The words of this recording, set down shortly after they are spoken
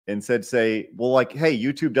and say, well, like, hey,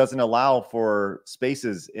 YouTube doesn't allow for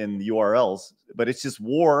spaces in the URLs, but it's just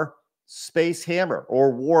war space hammer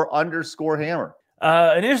or war underscore hammer.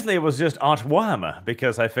 Initially, it was just Art Warhammer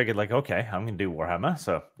because I figured, like, okay, I'm going to do Warhammer,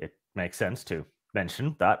 so it makes sense to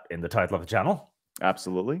mention that in the title of the channel.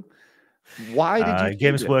 Absolutely. Why did you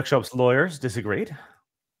Games Workshop's lawyers disagreed?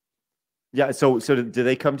 Yeah, so did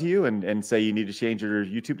they come to you and say you need to change your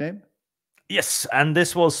YouTube name? Yes, and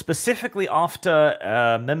this was specifically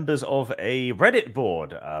after members of a Reddit board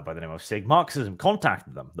by the name of Sig Marxism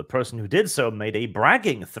contacted them. The person who did so made a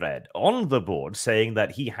bragging thread on the board saying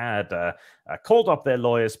that he had called up their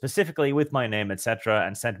lawyers specifically with my name, etc.,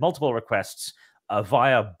 and sent multiple requests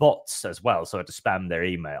via bots as well, so to spam their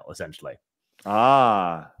email, essentially.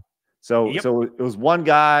 So it was one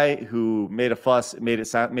guy who made a fuss, made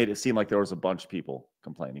it seem like there was a bunch of people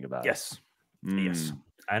complaining about it. Yes.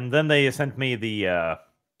 And then they sent me the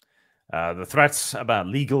threats about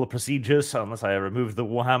legal procedures unless I removed the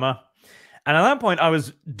Warhammer. And at that point, I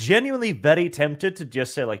was genuinely very tempted to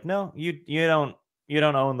just say, like, no, you don't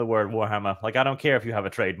own the word Warhammer. Like, I don't care if you have a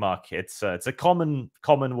trademark. It's a common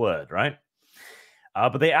word, right?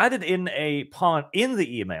 But they added in a part in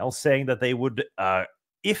the email saying that they would,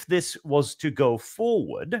 if this was to go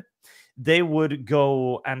forward, they would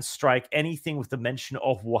go and strike anything with the mention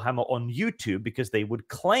of Warhammer on YouTube because they would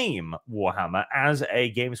claim Warhammer as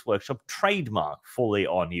a Games Workshop trademark fully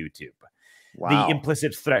on YouTube. Wow. The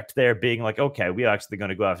implicit threat there being like, okay, we're actually going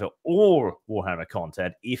to go after all Warhammer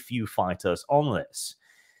content if you fight us on this.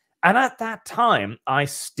 And at that time, I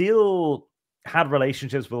still had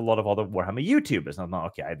relationships with a lot of other Warhammer YouTubers. And I'm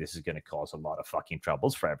like, okay, this is going to cause a lot of fucking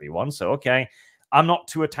troubles for everyone. So, okay, I'm not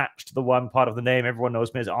too attached to the one part of the name. Everyone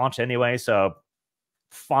knows me as Arch anyway, so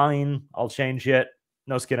fine, I'll change it.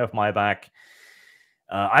 No skin off my back.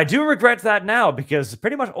 I do regret that now because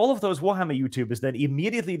pretty much all of those Warhammer YouTubers then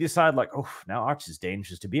immediately decide, like, oh, now Arch is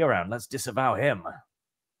dangerous to be around. Let's disavow him.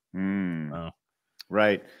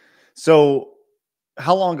 Right. So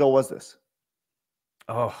how long ago was this?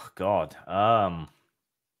 Oh, God.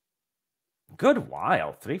 Good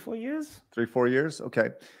while. 3-4 years? 3-4 years? Okay.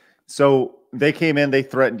 So they came in, they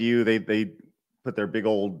threatened you, they put their big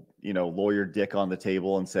old, lawyer dick on the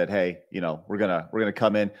table and said, hey, we're gonna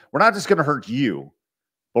come in. We're not just gonna hurt you,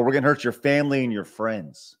 but we're gonna hurt your family and your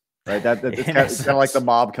friends. Right? It's kind of like the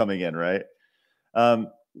mob coming in, right?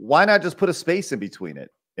 Why not just put a space in between it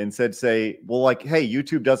and say, well, like, hey,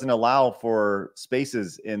 YouTube doesn't allow for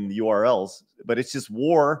spaces in the URLs, but it's just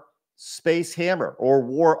war space hammer or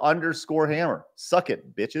war underscore hammer. Suck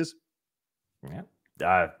it, bitches. Yeah.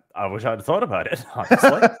 I wish I'd thought about it,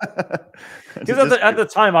 honestly. Because at the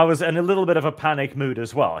time, I was in a little bit of a panic mood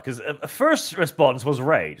as well. Because the first response was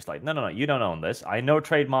rage. Like, no, you don't own this. I know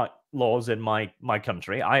trademark laws in my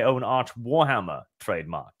country. I own Arch Warhammer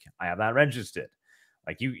trademark. I have that registered.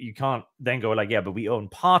 Like, you can't then go like, yeah, but we own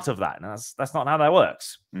part of that. And that's not how that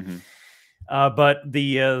works. Mm-hmm. But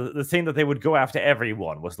the thing that they would go after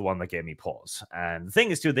everyone was the one that gave me pause. And the thing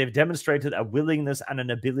is, too, they've demonstrated a willingness and an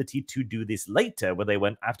ability to do this later, where they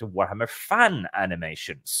went after Warhammer fan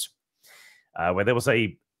animations, where there was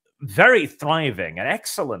a very thriving and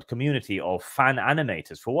excellent community of fan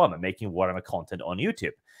animators for Warhammer, making Warhammer content on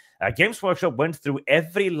YouTube. Games Workshop went through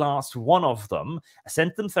every last one of them,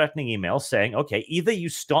 sent them threatening emails saying, okay, either you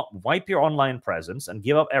wipe your online presence and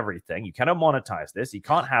give up everything. You cannot monetize this. You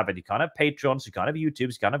can't have it. You can't have Patreons. You can't have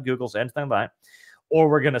YouTubes. You can't have Googles, anything like that. Or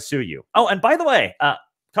we're going to sue you. Oh, and by the way,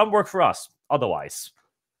 come work for us otherwise.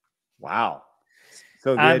 Wow.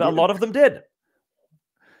 And a lot of them did.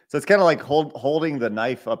 So it's kind of like holding the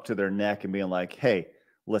knife up to their neck and being like, hey,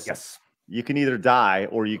 listen, you can either die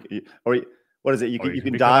or what is it? You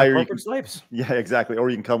can die or you can slaves. Yeah, exactly.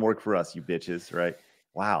 Or you can come work for us, you bitches, right?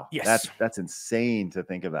 Wow. Yes. That's insane to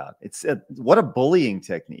think about. What a bullying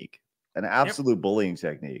technique. An absolute bullying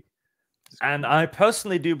technique. And I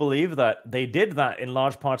personally do believe that they did that in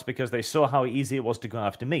large parts because they saw how easy it was to go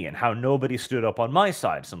after me and how nobody stood up on my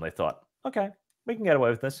side. So they thought, okay, we can get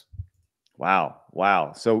away with this.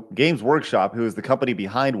 Wow. So Games Workshop, who is the company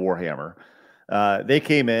behind Warhammer, they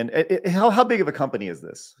came in. How big of a company is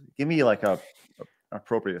this? Give me like a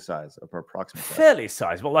appropriate size, approximate size. Fairly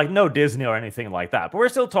sizable, like no Disney or anything like that. But we're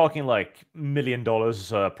still talking like $1 million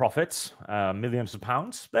profits, millions of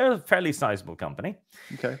pounds. They're a fairly sizable company.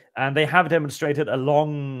 Okay. And they have demonstrated a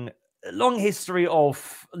long history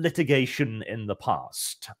of litigation in the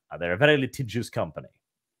past. They're a very litigious company.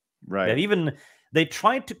 Right. They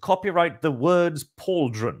tried to copyright the words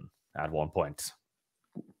pauldron at one point.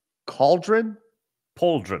 Cauldron?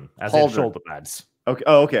 Pauldron, as in shoulder pads. Okay.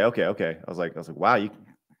 Oh, okay. I was like, wow,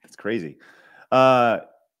 that's crazy.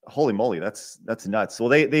 Holy moly, that's nuts. Well,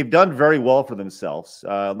 they've done very well for themselves.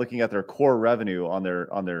 Looking at their core revenue on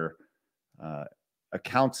their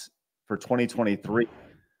accounts for 2023,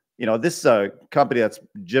 this company that's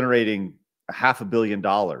generating $500 million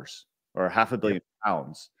or $500 million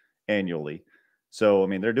annually. So, I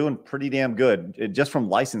mean, they're doing pretty damn good just from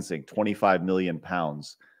licensing, 25 million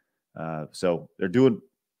pounds. So they're doing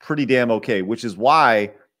pretty damn okay, which is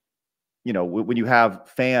why, when you have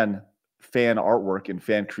fan artwork and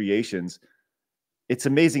fan creations, it's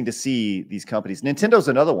amazing to see these companies. Nintendo's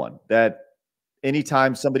another one that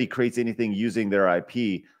anytime somebody creates anything using their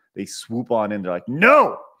IP, they swoop on in. They're like,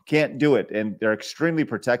 no, can't do it. And they're extremely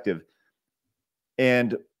protective.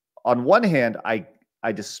 And on one hand, I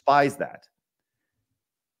despise that.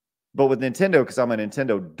 But with Nintendo, because I'm a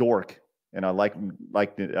Nintendo dork and I like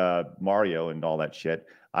Mario and all that shit,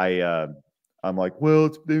 I'm like, well,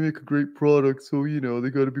 they make a great product, so they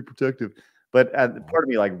got to be protective. But part of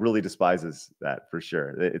me really despises that for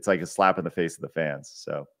sure. It's like a slap in the face of the fans.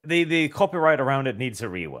 So the copyright around it needs a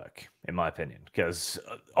rework, in my opinion, because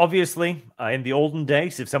obviously in the olden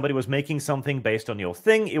days, if somebody was making something based on your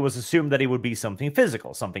thing, it was assumed that it would be something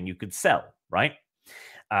physical, something you could sell, right?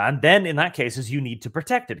 And then in that case, you need to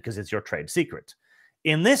protect it because it's your trade secret.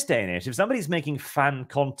 In this day and age, if somebody's making fan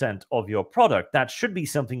content of your product, that should be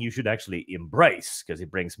something you should actually embrace because it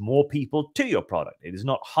brings more people to your product. It is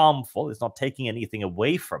not harmful. It's not taking anything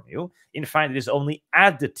away from you. In fact, it is only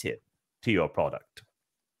additive to your product.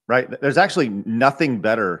 Right. There's actually nothing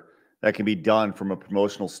better that can be done from a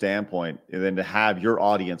promotional standpoint than to have your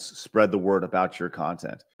audience spread the word about your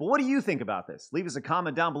content. But what do you think about this? Leave us a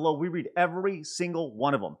comment down below. We read every single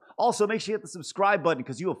one of them. Also, make sure you hit the subscribe button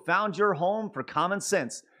because you have found your home for common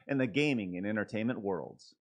sense in the gaming and entertainment worlds.